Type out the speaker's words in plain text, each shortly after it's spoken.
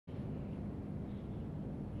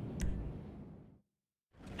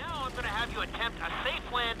to attempt a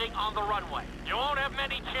safe landing on the runway. You won't have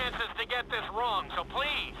many chances to get this wrong, so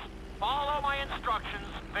please, follow my instructions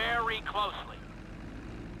very closely.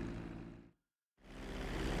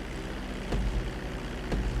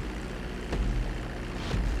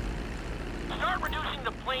 Start reducing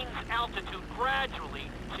the plane's altitude gradually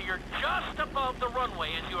so you're just above the runway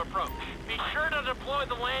as you approach. Be sure to deploy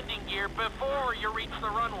the landing gear before you reach the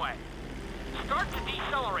runway. Start to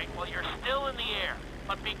decelerate while you're still in the air,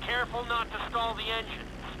 but be careful not to stall the engines.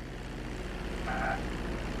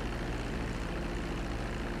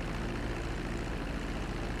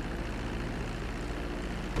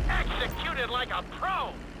 Executed like a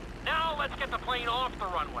pro! Now let's get the plane off the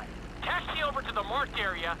runway. Taxi over to the marked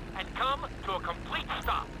area and come to a complete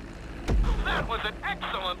stop. That was an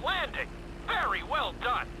excellent landing! Very well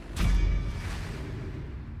done!